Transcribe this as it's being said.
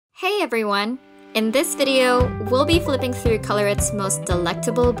Hey everyone! In this video, we'll be flipping through ColorIt's most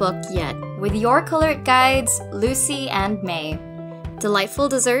delectable book yet, with your ColorIt guides, Lucy and Mae. Delightful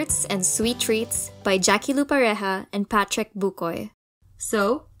Desserts and Sweet Treats by Jackielou Pareja and Patrick Bucoy.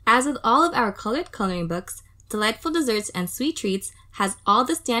 So, as with all of our ColorIt coloring books, Delightful Desserts and Sweet Treats has all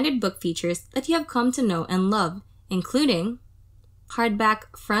the standard book features that you have come to know and love, including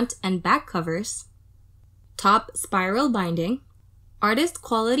hardback front and back covers, top spiral binding, artist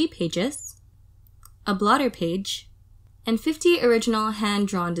quality pages, a blotter page, and 50 original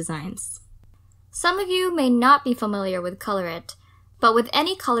hand-drawn designs. Some of you may not be familiar with ColorIt, but with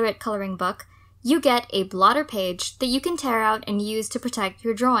any ColorIt coloring book, you get a blotter page that you can tear out and use to protect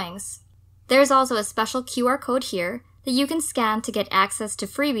your drawings. There's also a special QR code here that you can scan to get access to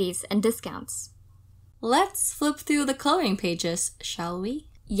freebies and discounts. Let's flip through the coloring pages, shall we?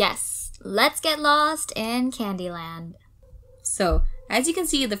 Yes, let's get lost in Candyland. So, as you can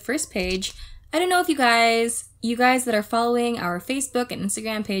see, the first page, I don't know if you guys that are following our Facebook and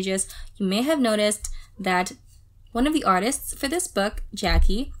Instagram pages, you may have noticed that one of the artists for this book,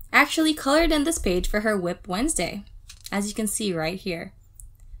 Jackie, actually colored in this page for her Whip Wednesday, as you can see right here.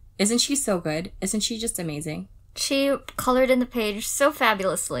 Isn't she so good? Isn't she just amazing? She colored in the page so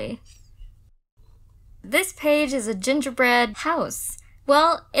fabulously. This page is a gingerbread house.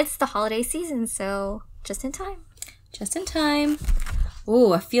 Well, it's the holiday season, so just in time. Just in time.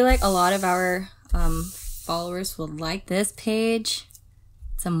 Ooh, I feel like a lot of our followers will like this page.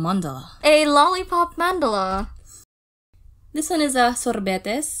 It's a mandala. A lollipop mandala. This one is a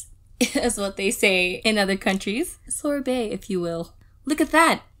sorbetes, is what they say in other countries. Sorbet, if you will. Look at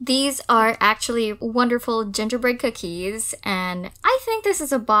that. These are actually wonderful gingerbread cookies, and I think this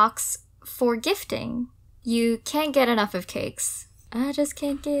is a box for gifting. You can't get enough of cakes. I just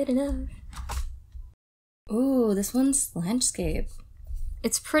can't get enough. Ooh, this one's landscape.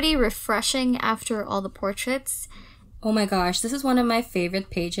 It's pretty refreshing after all the portraits. Oh my gosh, this is one of my favorite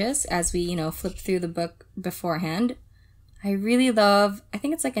pages as we, flip through the book beforehand. I really love, I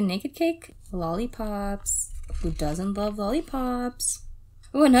think it's like a naked cake. Lollipops. Who doesn't love lollipops?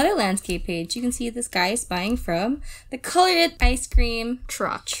 Ooh, another landscape page. You can see this guy spying from the ColorIt ice cream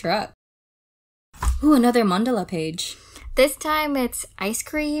truck. Ooh, another mandala page. This time it's ice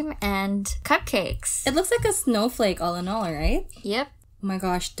cream and cupcakes. It looks like a snowflake all in all, right? Yep. Oh my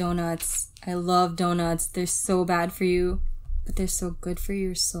gosh, donuts. I love donuts. They're so bad for you, but they're so good for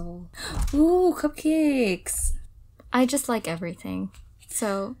your soul. Ooh, cupcakes. I just like everything.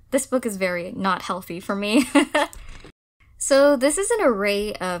 So this book is very not healthy for me. So this is an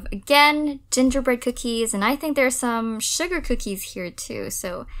array of, again, gingerbread cookies, and I think there's some sugar cookies here too.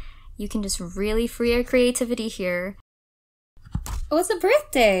 So you can just really free your creativity here. Oh, it's a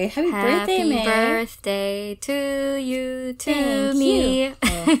birthday! Happy birthday, Mae! Happy birthday to you, to me.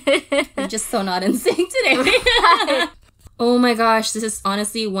 Oh, I'm just so not in sync today. Oh my gosh, this is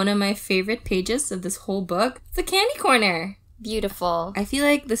honestly one of my favorite pages of this whole book. It's a candy corner. Beautiful. I feel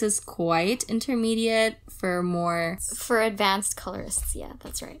like this is quite intermediate for advanced colorists. Yeah,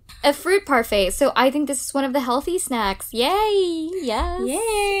 that's right. A fruit parfait. So I think this is one of the healthy snacks. Yay! Yes.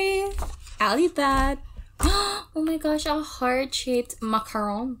 Yay! I'll eat that. Oh my gosh, a heart-shaped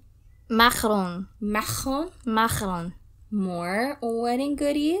macaron. Macaron. More wedding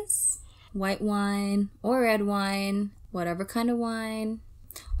goodies. White wine or red wine. Whatever kind of wine.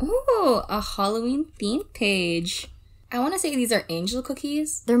 Ooh, a Halloween themed page. I want to say these are angel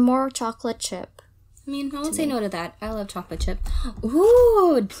cookies. They're more chocolate chip. I mean, I won't say no to that. I love chocolate chip.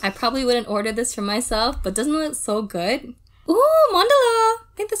 Ooh, I probably wouldn't order this for myself, but doesn't it look so good? Ooh, mandala!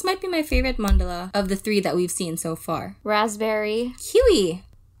 I think this might be my favorite mandala of the 3 that we've seen so far. Raspberry. Kiwi.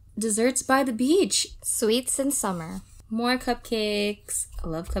 Desserts by the beach. Sweets in summer. More cupcakes. I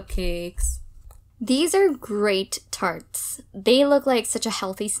love cupcakes. These are great tarts. They look like such a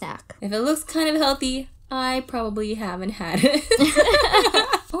healthy snack. If it looks kind of healthy, I probably haven't had it.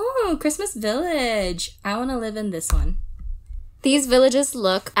 Oh, Christmas Village. I want to live in this one. These villages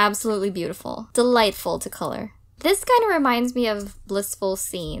look absolutely beautiful. Delightful to color. This kind of reminds me of Blissful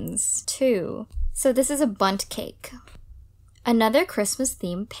Scenes, too. So this is a bundt cake. Another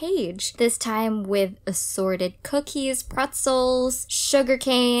Christmas-themed page, this time with assorted cookies, pretzels, sugar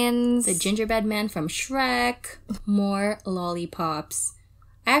canes, the gingerbread man from Shrek, more lollipops.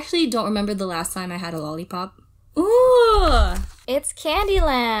 I actually don't remember the last time I had a lollipop. Ooh! It's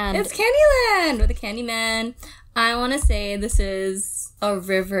Candyland! It's Candyland! With a Candyman. I want to say this is a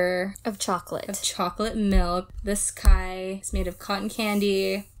river of chocolate. Of chocolate milk. The sky is made of cotton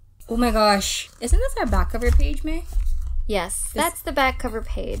candy. Oh my gosh. Isn't this our back cover page, Mae? Yes, that's the back cover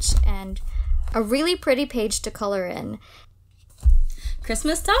page. And a really pretty page to color in.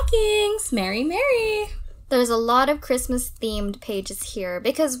 Christmas stockings! Merry, merry! There's a lot of Christmas-themed pages here,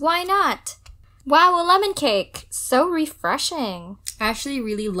 because why not? Wow, a lemon cake! So refreshing. I actually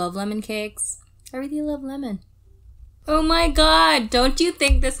really love lemon cakes. I really love lemon. Oh my god, don't you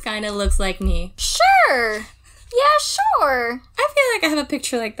think this kind of looks like me? Sure! Yeah, sure! I feel like I have a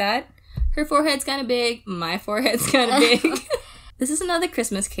picture like that. Her forehead's kind of big, my forehead's kind of big. This is another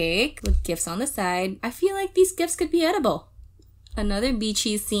Christmas cake with gifts on the side. I feel like these gifts could be edible. Another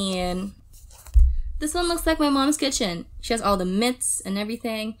beachy scene. This one looks like my mom's kitchen. She has all the mitts and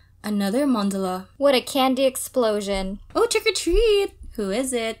everything. Another mandala. What a candy explosion. Oh, trick or treat! Who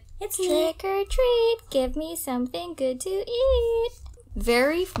is it? It's me. Trick or treat, give me something good to eat.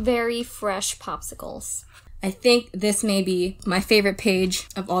 Very, very fresh popsicles. I think this may be my favorite page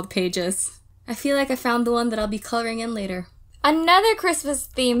of all the pages. I feel like I found the one that I'll be coloring in later. Another Christmas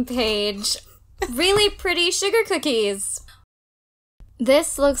theme page. Really pretty sugar cookies.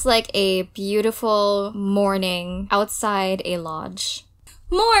 This looks like a beautiful morning outside a lodge.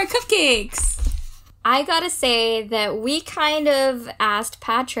 More cupcakes! I gotta say that we kind of asked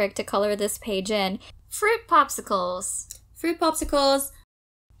Patrick to color this page in. Fruit popsicles. Fruit popsicles.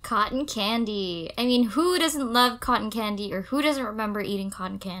 Cotton candy. I mean, who doesn't love cotton candy, or who doesn't remember eating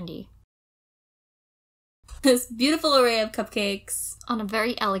cotton candy? This beautiful array of cupcakes. On a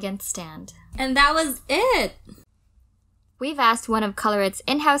very elegant stand. And that was it! We've asked one of ColorIt's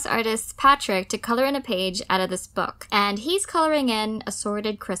in-house artists, Patrick, to color in a page out of this book, and he's coloring in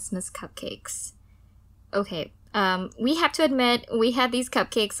assorted Christmas cupcakes. Okay, we have to admit, we had these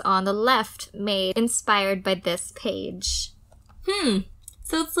cupcakes on the left made inspired by this page.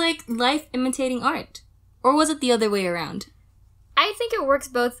 So it's like life imitating art. Or was it the other way around? I think it works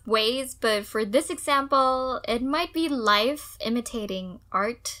both ways, but for this example, it might be life imitating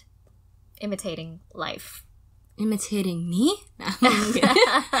art, imitating life. Imitating me?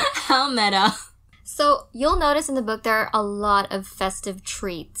 How meta. So you'll notice in the book there are a lot of festive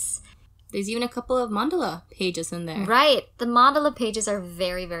treats. There's even a couple of mandala pages in there. Right. The mandala pages are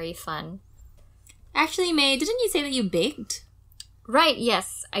very, very fun. Actually, May, didn't you say that you baked? Right,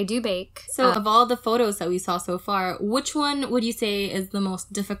 yes, I do bake. So of all the photos that we saw so far, which one would you say is the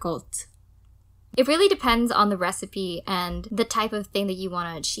most difficult? It really depends on the recipe and the type of thing that you want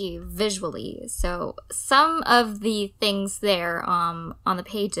to achieve visually. So some of the things there on the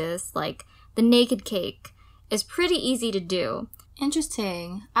pages, like the naked cake, is pretty easy to do.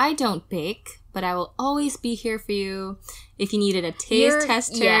 Interesting. I don't bake, but I will always be here for you if you needed a taste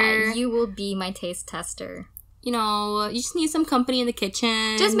tester. Yeah, you will be my taste tester. You know, you just need some company in the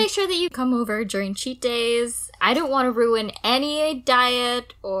kitchen. Just make sure that you come over during cheat days. I don't want to ruin any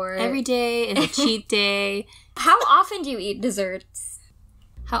diet or... Every day is a cheat day. How often do you eat desserts?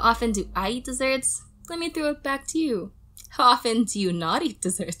 How often do I eat desserts? Let me throw it back to you. How often do you not eat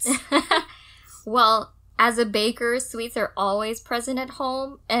desserts? Well, as a baker, sweets are always present at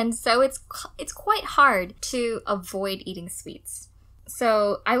home, and so it's quite hard to avoid eating sweets.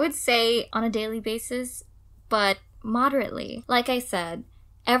 So I would say on a daily basis, but moderately. Like I said,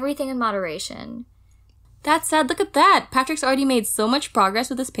 everything in moderation. That said, look at that! Patrick's already made so much progress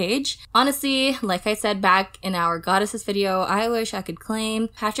with this page. Honestly, like I said back in our Goddesses video, I wish I could claim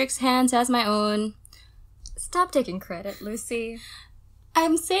Patrick's hands as my own. Stop taking credit, Lucy.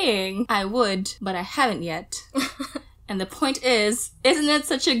 I'm saying I would, but I haven't yet. And the point is, isn't it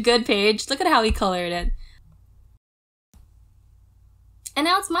such a good page? Look at how he colored it. And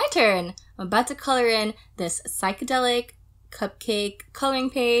now it's my turn. I'm about to color in this psychedelic cupcake coloring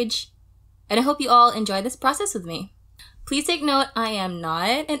page. And I hope you all enjoy this process with me. Please take note, I am not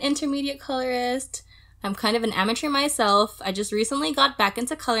an intermediate colorist. I'm kind of an amateur myself. I just recently got back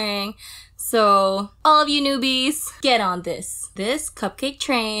into coloring. So, all of you newbies, get on this cupcake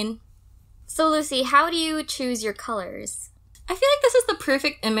train. So Lucy, how do you choose your colors? I feel like this is the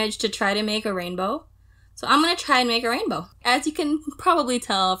perfect image to try to make a rainbow. So I'm gonna try and make a rainbow. As you can probably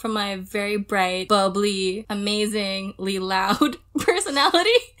tell from my very bright, bubbly, amazingly loud personality,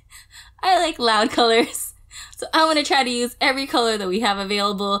 I like loud colors. So I'm gonna try to use every color that we have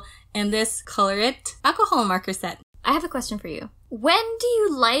available in this ColorIt Alcohol Marker set. I have a question for you. When do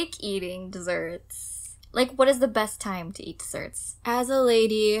you like eating desserts? Like, what is the best time to eat desserts? As a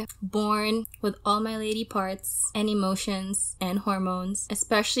lady, born with all my lady parts and emotions and hormones,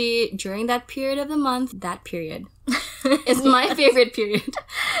 especially during that period of the month, that period is my favorite period.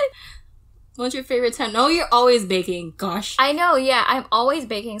 What's your favorite time? No, you're always baking. Gosh. I know, yeah, I'm always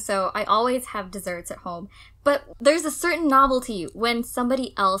baking, so I always have desserts at home. But there's a certain novelty when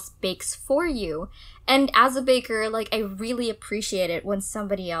somebody else bakes for you. And as a baker, like, I really appreciate it when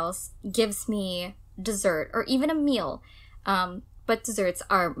somebody else gives me dessert or even a meal. but desserts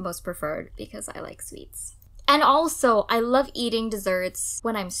are most preferred because I like sweets. And also, I love eating desserts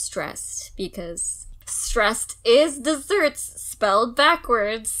when I'm stressed because stressed is desserts spelled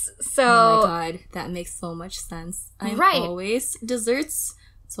backwards. So, oh my god, that makes so much sense. I'm always desserts,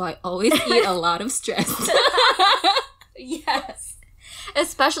 so I always eat a lot of stress. Yes.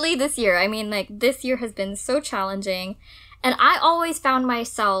 Especially this year. I mean, like, this year has been so challenging. And I always found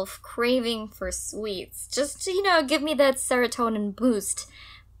myself craving for sweets just to, give me that serotonin boost.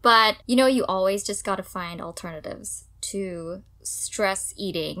 But, you always just gotta find alternatives to stress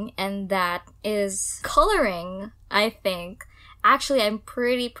eating. And that is coloring, I think. Actually, I'm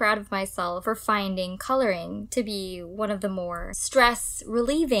pretty proud of myself for finding coloring to be one of the more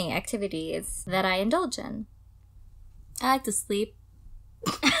stress-relieving activities that I indulge in. I like to sleep.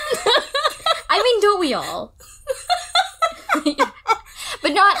 I mean, don't we all?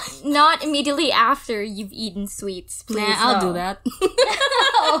 But not immediately after you've eaten sweets, please. Nah, I'll do that.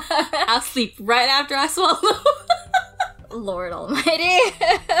 I'll sleep right after I swallow. Lord almighty.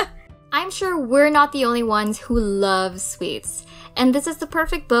 I'm sure we're not the only ones who love sweets, and this is the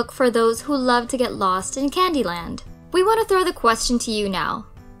perfect book for those who love to get lost in Candyland. We want to throw the question to you now.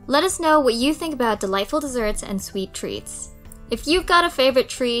 Let us know what you think about delightful desserts and sweet treats. If you've got a favorite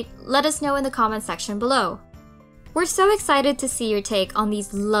treat, let us know in the comment section below. We're so excited to see your take on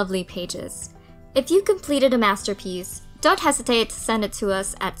these lovely pages. If you completed a masterpiece, don't hesitate to send it to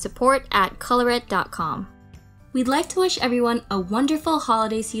us at support@colorit.com. We'd like to wish everyone a wonderful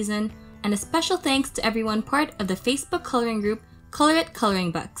holiday season, and a special thanks to everyone part of the Facebook coloring group ColorIt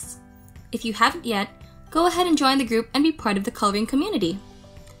Coloring Books. If you haven't yet, go ahead and join the group and be part of the coloring community.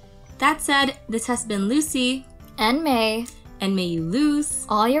 That said, this has been Lucy and Mae, and may you lose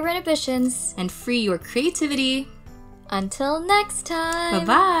all your inhibitions and free your creativity. Until next time.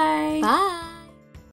 Bye-bye. Bye.